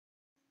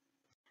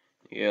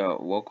Yeah,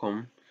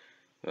 welcome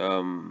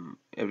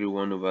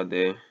everyone over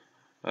there.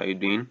 How you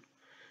doing?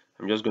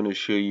 I'm just going to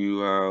show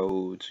you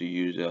how to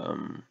use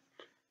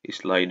a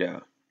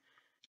slider.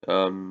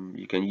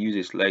 You can use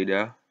a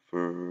slider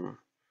for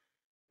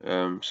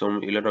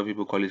some a lot of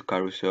people call it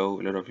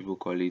carousel, a lot of people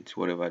call it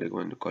whatever they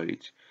want to call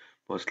it.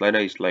 But slider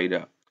is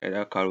slider.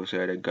 Either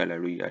carousel, either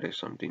gallery, either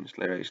something.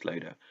 Slider is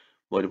slider.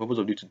 But the purpose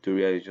of the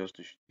tutorial is just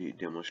to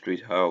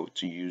demonstrate how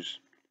to use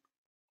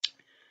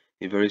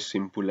a very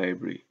simple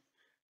library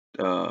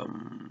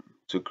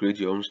to create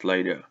your own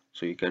slider.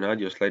 So you can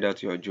add your slider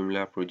to your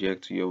Joomla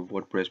project, to your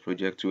WordPress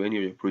project, to any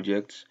of your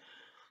projects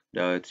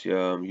that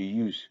you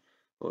use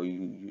or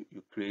you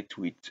create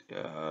with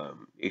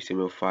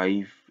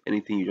HTML5,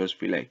 anything you just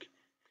feel like,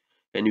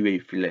 anywhere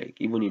you feel like,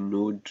 even in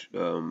Node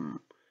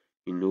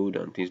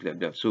and things like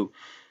that. So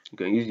you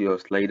can use your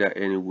slider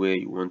anywhere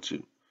you want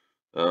to.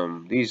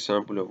 This is a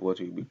sample of what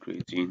we'll be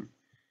creating,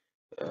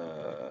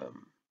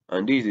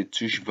 and this is a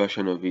tush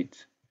version of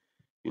it.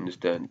 You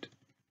understand?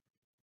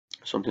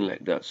 Something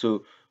like that.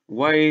 So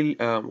while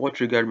what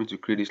triggered me to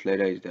create this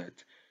slider is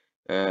that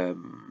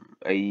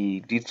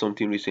I did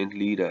something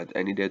recently that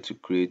I needed to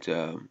create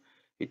a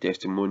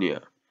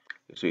testimonial.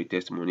 So a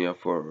testimonial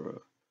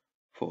for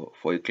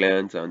a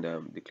client, and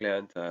the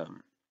client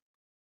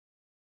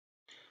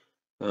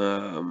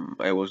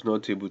I was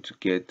not able to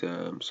get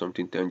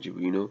something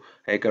tangible.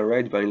 I can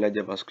write vanilla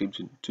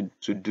JavaScript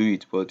to do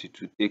it, but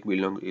it would take me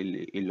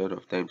a lot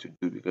of time to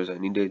do because I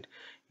needed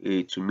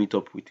to meet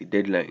up with the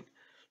deadline.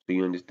 So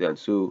you understand.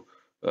 So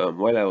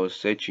while I was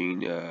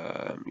searching,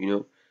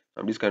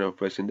 I'm this kind of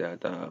person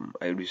that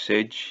I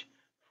research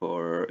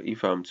for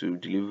if I'm to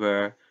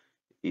deliver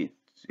it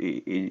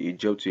a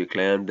job to a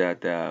client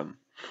that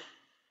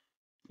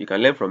you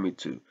can learn from it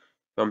too.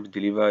 If I'm to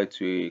deliver it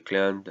to a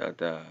client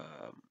that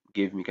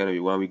gave me kind of a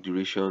 1 week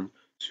duration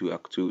to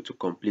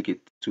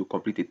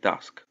complete a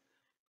task.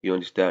 You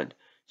understand?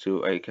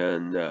 So I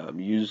can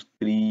use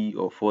 3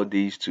 or 4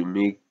 days to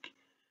make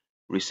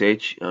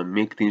research and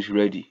make things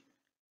ready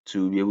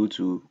to be able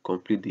to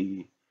complete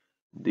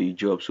the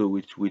job. So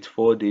with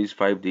 4 days,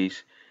 5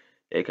 days,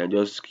 I can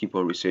just keep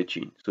on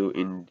researching. So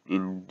in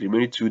the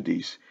remaining 2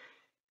 days,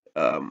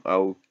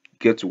 I'll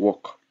get to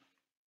work.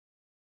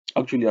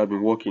 Actually, I've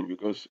been working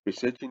because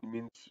researching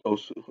means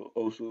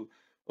also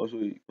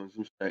it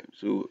consumes time.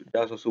 So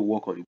that's also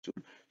work on its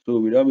own. So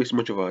we don't waste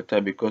much of our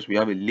time because we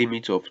have a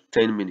limit of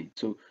 10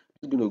 minutes. So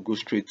it's gonna go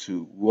straight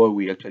to what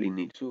we actually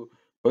need. So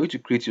for you to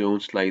create your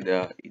own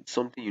slider, it's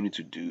something you need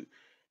to do.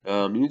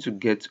 You need to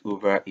get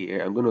over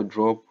here. I'm gonna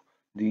drop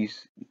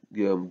this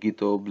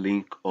GitHub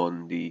link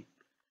on the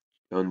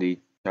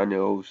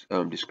channel's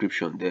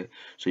description there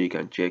so you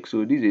can check.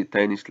 So this is a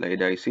tiny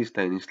slider. It says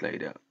tiny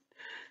slider,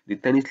 the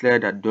tennis player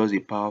that does a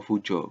powerful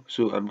job.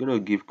 So I'm gonna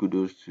give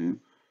kudos to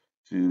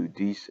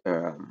this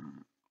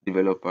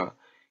developer.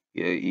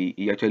 Yeah,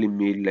 he actually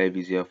made life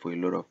easier for a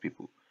lot of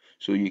people.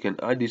 So you can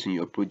add this in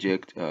your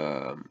project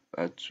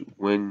at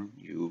when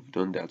you've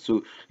done that. So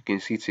you can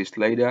see it's a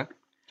slider,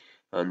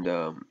 and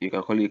you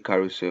can call it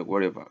carousel,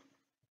 whatever.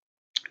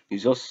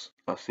 It's just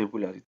as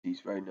simple as it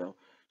is right now.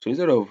 So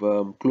instead of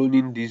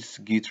cloning this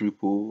Git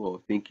repo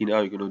or thinking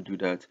how you're gonna do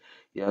that,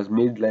 it has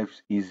made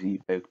life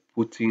easy by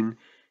putting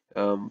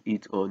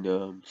it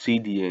on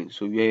CDN.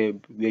 So where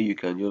you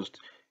can just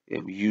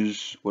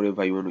use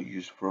whatever you want to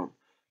use from.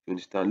 You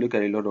understand? Look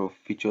at a lot of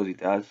features it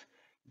has.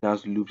 It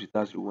has loops, it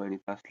has rewind,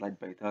 it has slide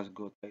bar, it has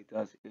gutter, it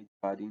has edge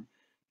padding,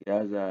 it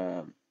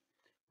has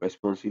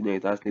responsiveness,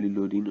 it has daily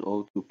loading,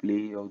 auto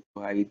play, auto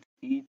hide,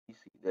 etc.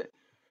 There.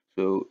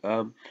 So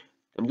I'm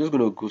just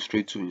gonna go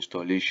straight to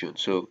installation.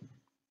 So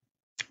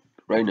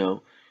right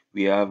now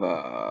we have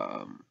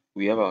our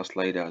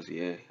sliders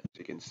here, as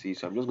you can see.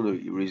 So I'm just gonna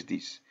erase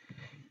this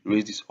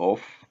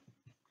off.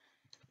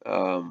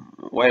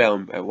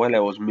 While I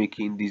was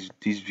making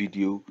this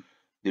video,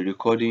 the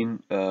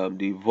recording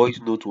the voice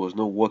note was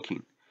not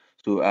working.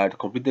 So I had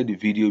completed the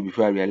video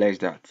before I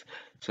realized that.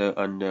 So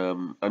and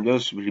I'm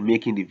just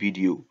remaking the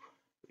video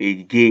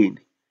again.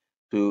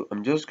 So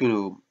I'm just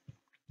gonna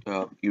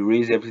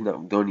erase everything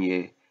I've done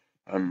here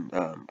and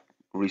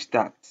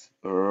restart,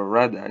 or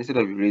rather instead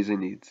of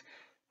erasing it,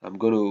 I'm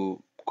going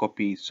to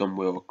copy it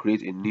somewhere or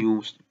create a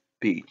new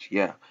page.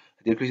 Yeah,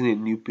 I think creating a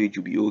new page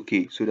will be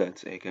okay so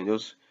that I can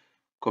just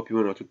copy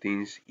 1 or 2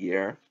 things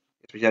here,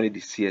 especially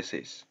the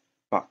CSS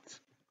part.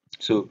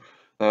 So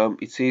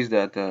it says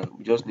that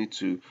we just need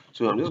to,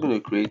 so I'm just going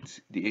to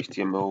create the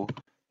HTML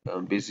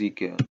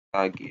basic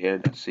tag here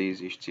that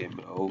says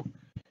HTML,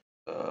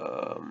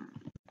 um,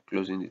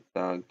 closing the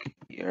tag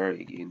here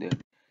again.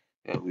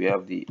 Then we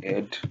have the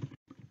head,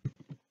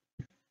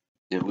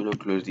 then we're going to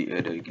close the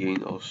header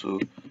again also.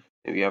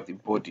 Then we have the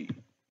body.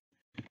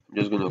 I'm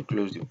just going to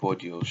close the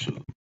body also.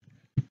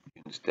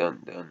 You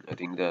understand? Then I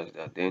think that's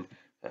that. Then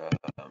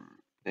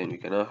we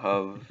can now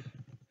have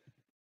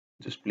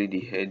to split the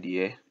head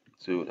here,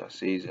 so that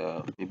says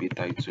maybe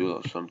title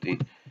or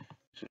something.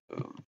 So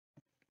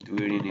do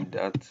we really need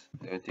that?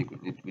 I don't think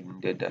we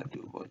needed that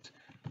though, but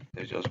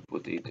let's just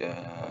put it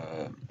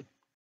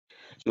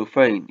so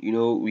fine.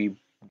 We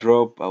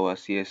drop our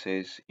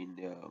css in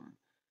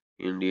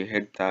the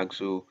head tag.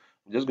 So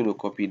I'm just going to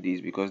copy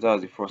this because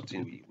that's the first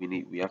thing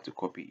we have to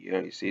copy here.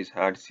 It says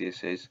add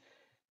css.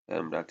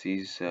 That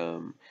is,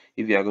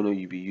 if you are going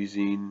to be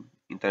using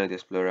Internet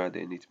Explorer,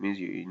 then it means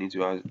you need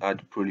to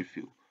add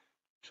polyfill.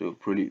 So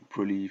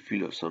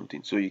polyfill or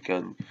something. So you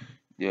can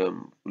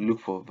look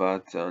for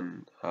that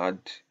and add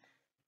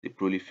the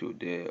polyfill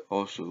there.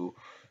 Also,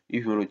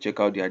 if you want to check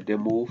out their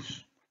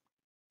demos,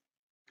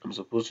 I'm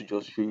supposed to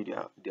just show you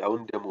their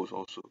own demos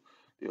also,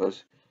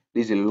 because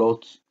there's a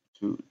lot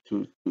to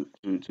do.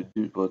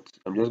 But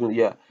I'm just gonna,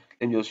 yeah,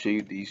 let me just show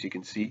you this. You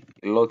can see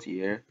a lot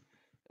here.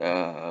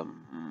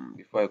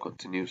 Before I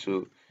continue,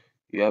 so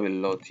you have a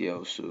lot here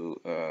also.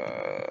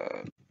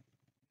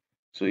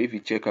 So if you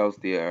check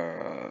out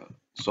their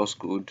source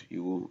code,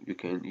 you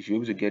should be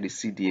able to get a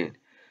CDN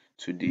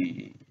to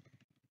the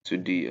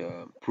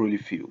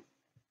polyfill.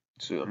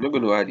 So I'm not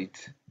going to add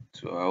it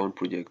to our own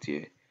project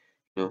here.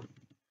 No,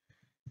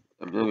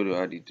 I'm not going to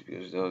add it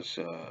because that's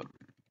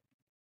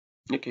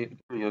okay.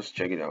 Let me just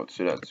check it out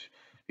so that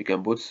we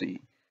can both see.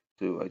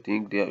 So I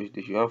think they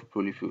should have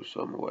polyfill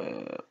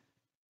somewhere.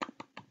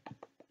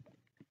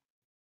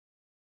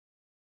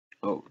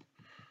 Oh,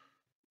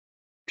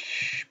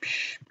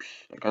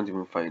 I can't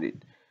even find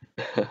it.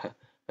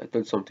 I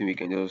thought something we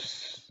can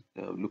just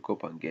look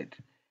up and get,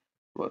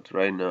 but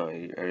right now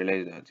I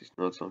realize that it's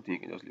not something you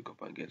can just look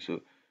up and get.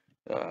 So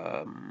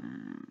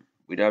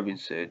with that being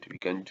said, we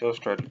can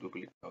just try to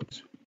Google it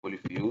out.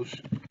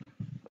 Polyfills,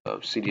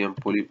 CDN,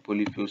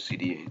 polyfill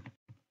CDN.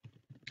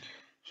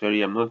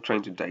 Sorry, I'm not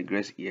trying to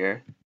digress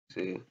here.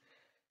 So I'm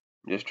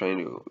just trying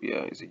to,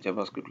 yeah, it's a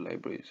JavaScript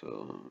library.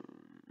 So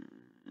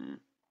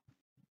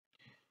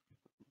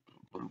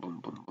boom, boom,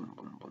 boom, boom,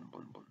 boom, boom,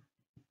 boom, boom.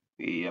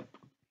 Yep,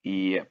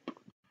 yep.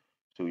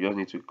 So we just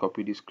need to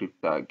copy the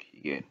script tag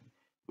here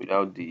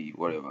without the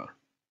whatever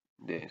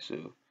there.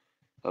 So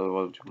that's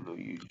what we're going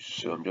to use.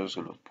 So I'm just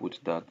going to put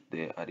that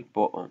there at the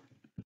bottom.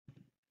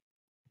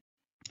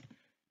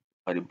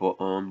 Then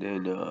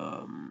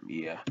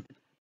yeah,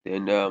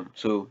 then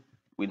so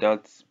with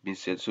that being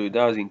said, so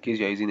that's in case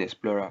you're using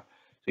Explorer.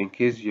 So in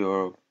case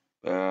you're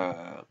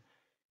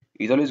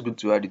it's always good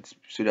to add it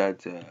so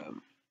that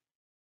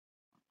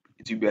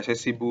it will be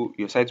accessible.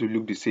 Your site will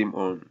look the same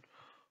on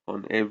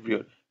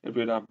every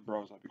other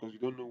browser, because you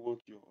don't know what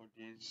your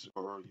audience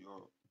or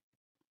your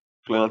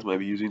client might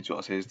be using to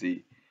access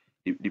the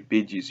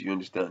pages. You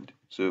understand?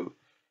 So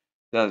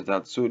that's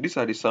that. So these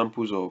are the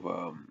samples of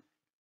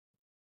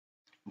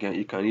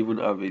you can even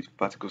have a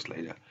particle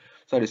slider.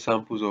 So are the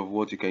samples of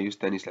what you can use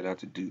tiny slider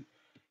to do.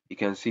 You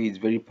can see it's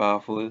very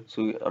powerful.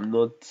 So I'm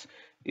not,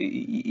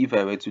 if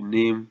I were to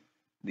name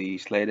the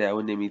slider, I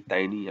won't name it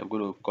tiny. I'm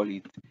going to call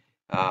it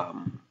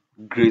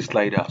gray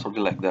slider,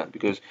 something like that,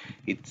 because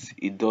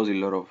it does a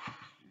lot of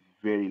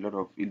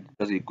it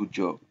does a good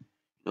job.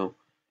 You know,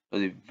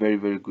 does a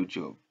very good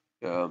job.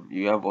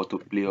 You have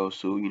autoplay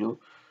also. You know,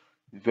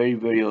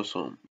 very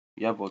awesome.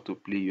 You have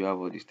autoplay. You have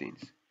all these things.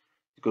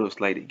 It's going to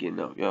slide again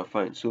now. Yeah,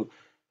 fine. So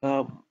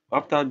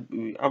after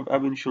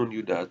having shown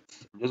you that,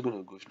 I'm just going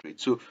to go straight.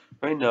 So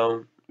right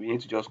now we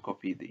need to just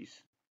copy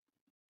this,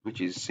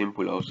 which is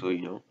simple also,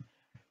 you know.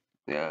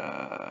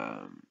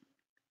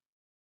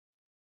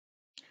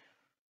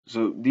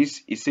 So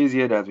this, it says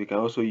here that we can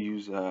also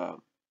use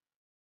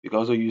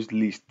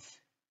lists.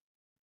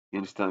 You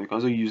understand? We can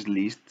also use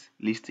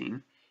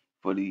listing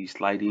for the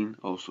sliding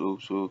also.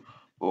 So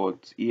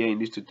but here in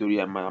this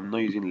tutorial, I'm not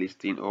using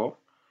listing, or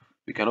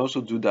we can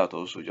also do that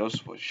also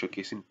just for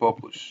showcasing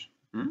purpose.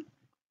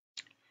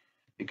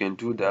 You can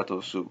do that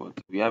also, but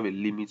we have a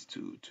limit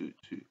to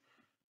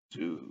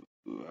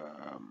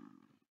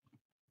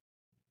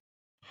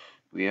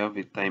we have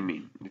a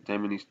timing. The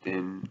timing is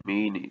 10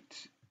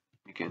 minutes.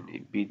 You can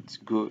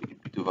go a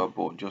bit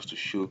overboard just to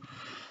show.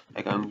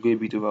 I can go a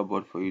bit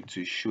overboard for you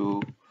to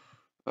show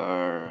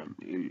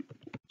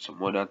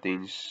some other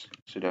things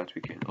so that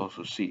we can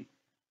also see.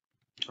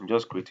 I'm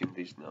just creating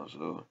this now,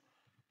 so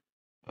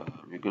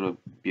you're gonna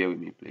bear with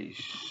me,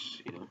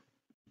 please. You know,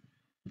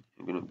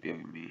 you're gonna bear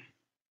with me.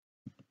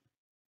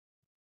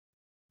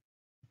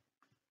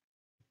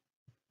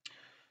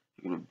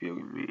 You're gonna bear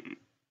with me.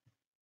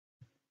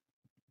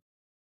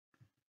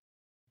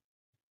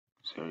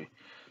 Sorry,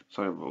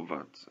 sorry about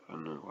that. I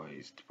don't know why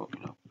it's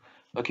popping up.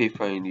 Okay,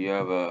 fine. You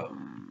have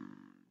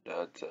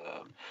that.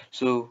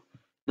 So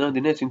now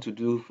the next thing to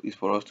do is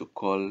for us to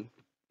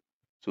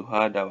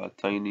add our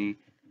tiny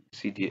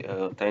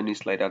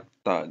slider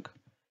tag.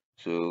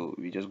 So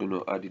we're just going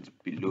to add it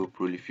below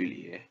polyfill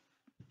here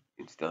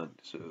instant.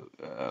 So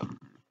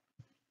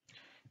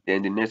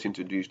then the next thing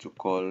to do is to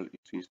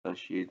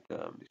instantiate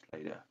the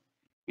slider,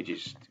 which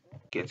is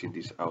getting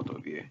this out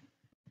of here.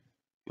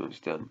 You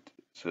understand?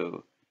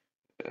 So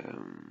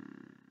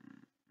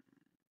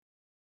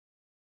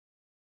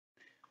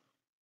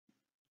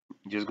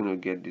just gonna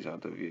get this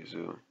out of here.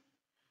 So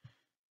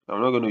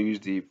I'm not gonna use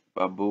the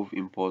above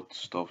import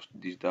stuff,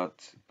 this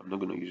that. I'm not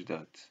gonna use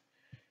that.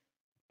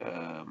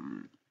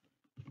 I'm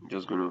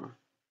just gonna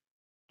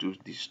do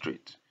this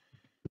straight.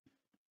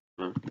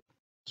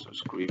 so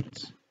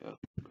script,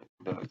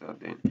 that's that.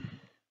 Then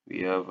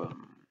we have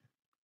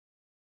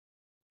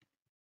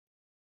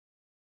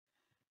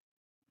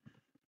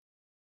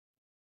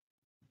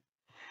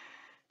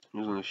I'm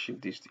just gonna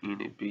shift this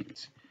in a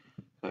bit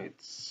so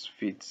it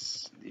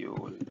fits the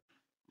whole.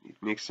 It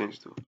makes sense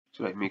though.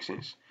 So that it makes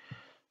sense.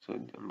 So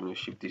I'm gonna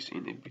shift this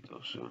in a bit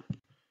also.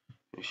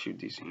 And shift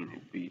this in a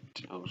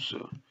bit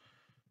also.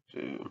 So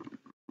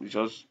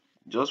just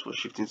for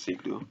shifting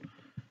sake though.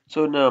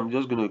 So now I'm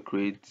just gonna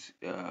create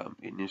a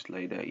new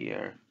slider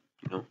here.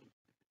 You know,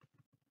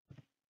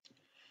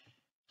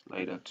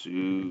 slider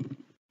two.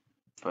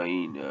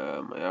 Fine.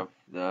 I have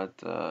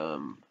that.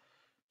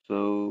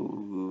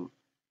 So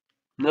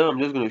now I'm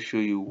just gonna show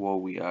you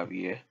what we have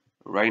here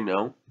right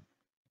now.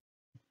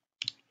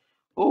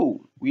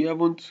 Oh, we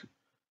haven't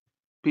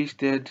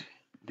pasted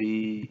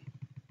the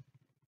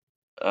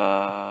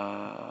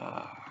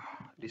uh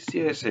the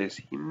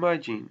CSS.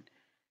 Imagine,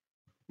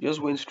 just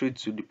went straight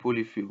to the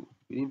polyfill.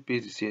 We didn't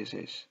paste the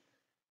CSS.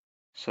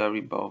 Sorry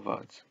about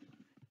that.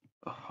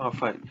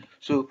 Fine.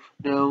 So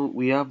now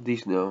we have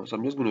this now. So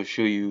I'm just gonna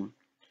show you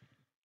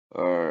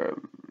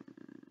um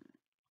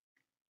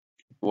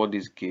what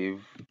this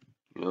gave.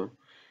 You know,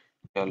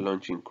 we are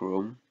launching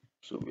Chrome.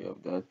 So we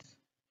have that.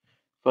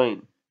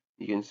 Fine.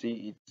 You can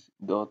see it's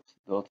dot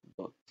dot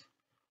dot.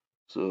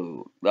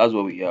 So that's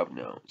what we have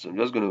now. So I'm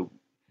just gonna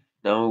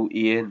now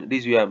here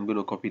this way I'm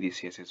gonna copy the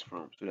CSS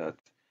from so that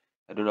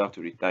I don't have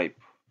to retype,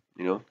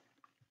 you know.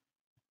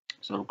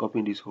 So I'm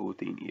copying this whole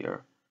thing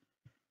here.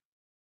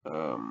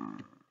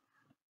 Um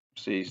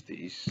says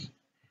this,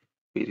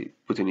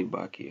 putting it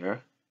back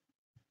here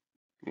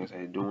because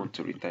I don't want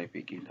to retype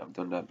again. I've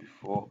done that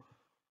before.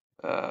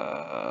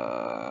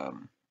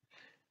 Um,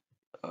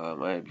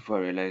 before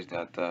I realized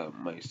that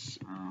my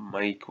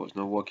mic was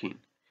not working.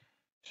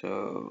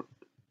 So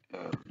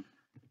um,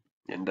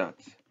 and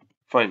that's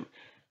fine.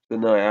 So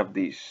now I have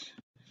this.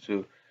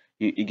 So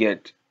you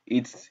get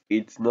it's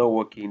not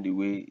working the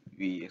way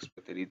we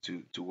expected it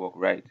to work,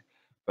 right?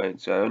 Fine.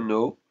 So I don't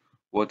know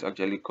what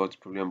actually caused the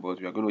problem, but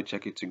we are going to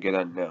check it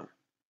together now.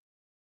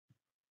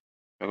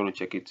 We're going to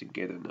check it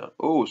together now.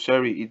 Oh,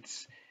 sorry,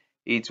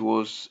 it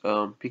was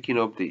picking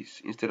up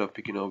this instead of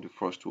picking up the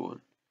first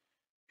one.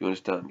 You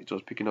understand? It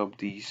was picking up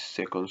the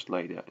second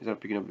slider instead of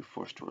picking up the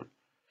first one.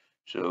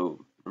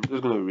 So I'm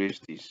just going to erase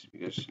this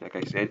because, like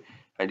I said,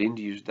 I didn't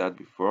use that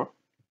before.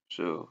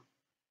 So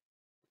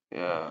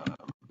yeah,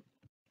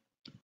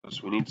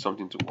 because we need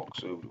something to work.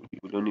 So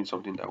we don't need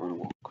something that won't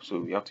work. So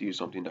we have to use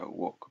something that will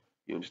work.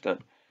 You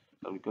understand?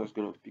 And we're just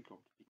going to pick up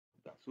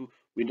that. So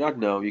with that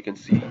now, you can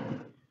see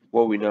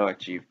what we now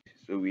achieved.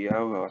 So we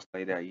have our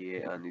slider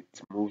here and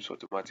it moves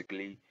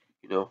automatically,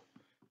 you know,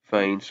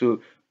 fine.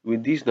 So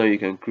with this now you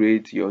can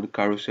create your own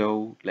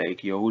carousel,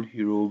 like your own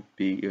hero,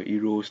 big your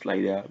hero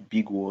slider,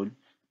 big one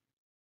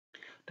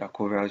that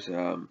covers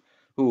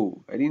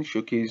oh, I didn't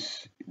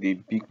showcase the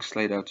big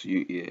slider to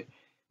you here.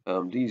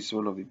 This is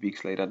one of the big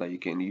slider that you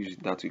can use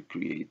that to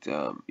create.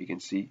 You can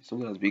see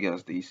something as big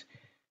as this.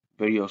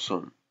 Very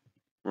awesome,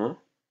 huh?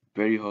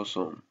 Very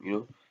awesome, you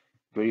know,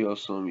 very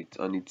awesome.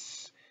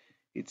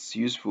 It's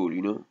useful,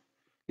 you know.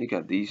 Look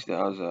at this.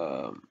 There's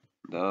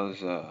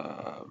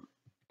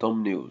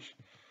thumbnails,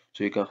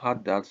 so you can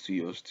add that to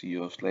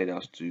your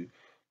sliders too.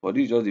 But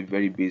this is just the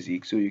very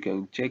basic. So you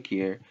can check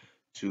here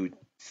to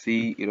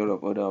see a lot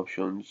of other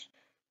options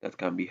that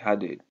can be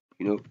added.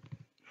 You know,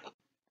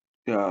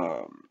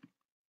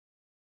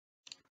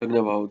 talking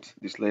about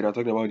the slider,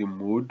 talking about the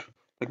mode,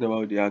 talking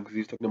about the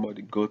axis, talking about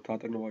the gutter,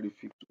 talking about the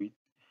fixed width,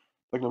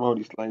 talking about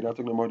the slider,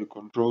 talking about the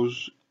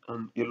controls,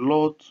 and a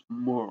lot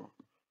more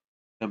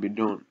can be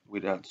done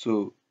with that.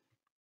 So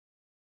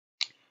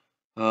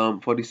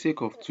for the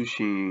sake of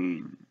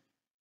tushing,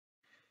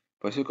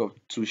 I'm just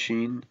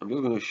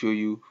going to show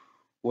you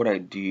what I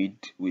did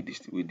with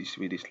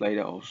the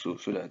slider also,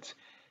 so that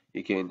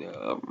you can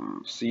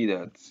see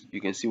that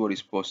you can see what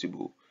is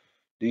possible.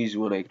 This is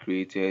one I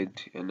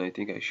created, and I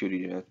think I showed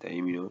you that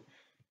time. You know,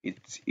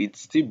 it's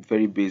still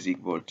very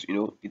basic, but you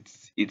know,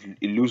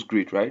 it looks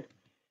great, right?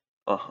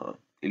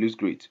 It looks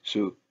great.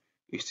 So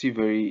it's still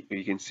very,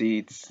 you can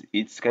see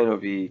it's kind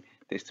of a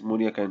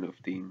testimonial kind of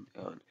thing,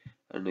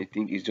 and I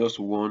think it's just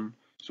one.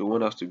 So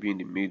one has to be in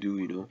the middle,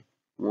 you know,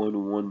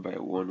 one by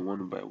one,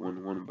 one by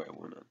one, one by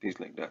one, and things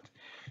like that.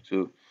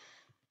 So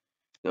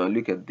now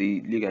look at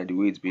the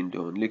way it's been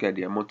done. Look at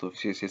the amount of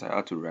CSS I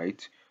had to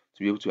write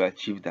to be able to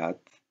achieve that.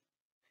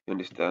 You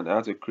understand? I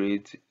had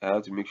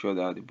to make sure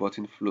that the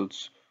button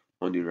floats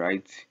on the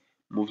right,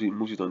 moves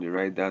it on the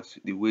right. That's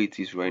the way it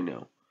is right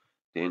now.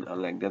 Then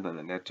and like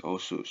that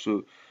also.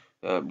 So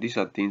these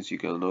are things you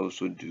can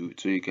also do.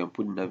 So you can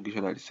put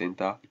navigation at the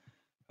center,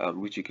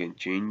 which you can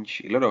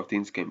change. A lot of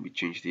things can be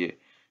changed here.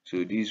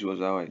 So this was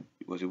how I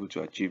was able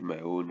to achieve my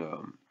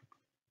own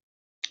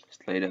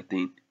slider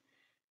thing.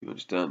 You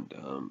understand?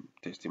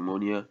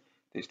 Testimonial,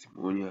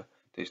 testimonial,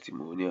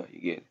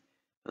 you get,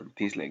 and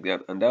things like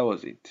that. And that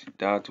was it.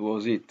 That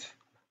was it.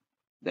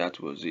 That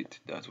was it.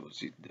 That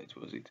was it. That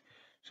was it.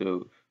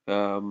 So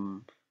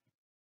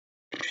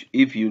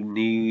If you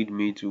need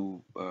me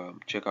to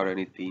check out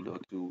anything, or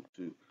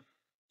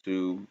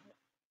to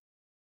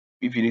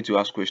if you need to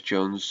ask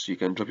questions, you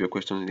can drop your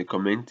questions in the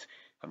comment.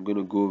 I'm going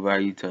to go over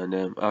it and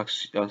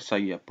answer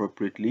you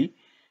appropriately.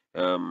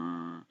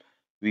 Um,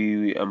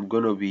 I'm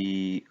going to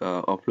be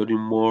uploading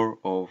more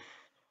of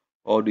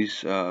all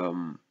these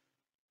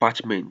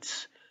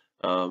parchments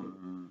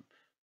um,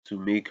 to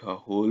make a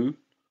whole,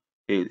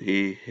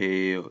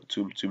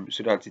 to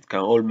so that it can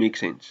all make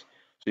sense.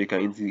 So you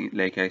can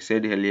like I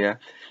said earlier,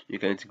 you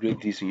can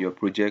integrate this in your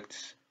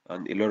projects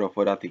and a lot of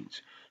other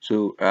things.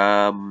 So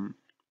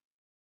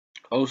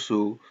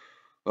also,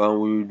 we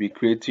will be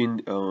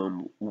creating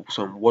some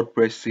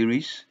WordPress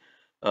series.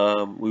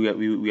 We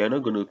are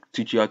not going to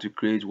teach you how to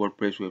create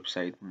WordPress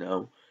website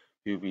now.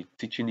 We'll be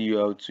teaching you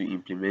how to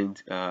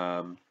implement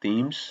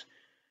themes.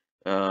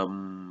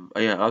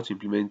 Yeah, how to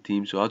implement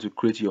themes, or how to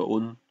create your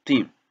own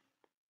theme.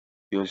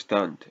 You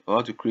understand? Or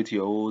how to create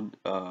your own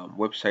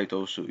website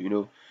also.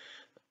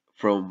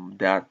 From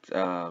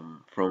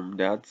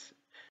that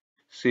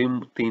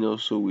same thing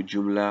also with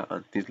Joomla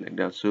and things like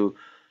that. So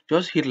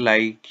just hit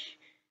like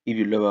if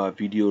you love our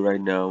video right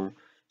now,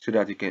 so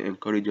that you can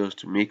encourage us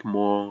to make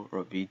more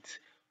of it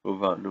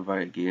over and over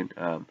again.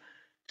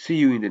 See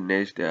you in the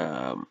next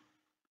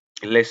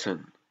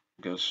lesson,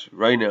 because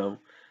right now,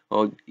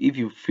 or if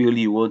you feel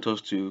you want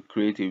us to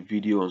create a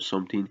video on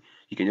something,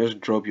 you can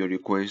just drop your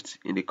request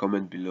in the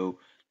comment below.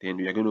 Then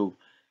we are going to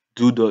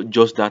do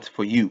just that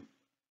for you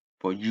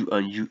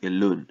and you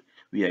alone.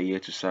 We are here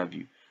to serve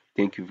you.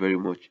 Thank you very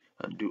much,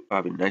 and do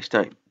have a nice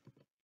time.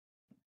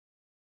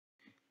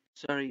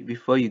 Sorry,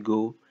 before you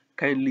go,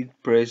 kindly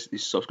press the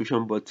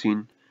subscription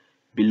button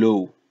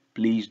below.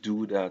 Please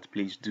do that.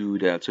 Please do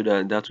that, so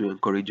that will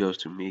encourage us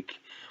to make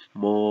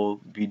more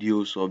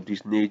videos of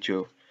this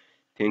nature.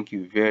 Thank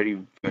you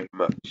very, very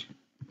much.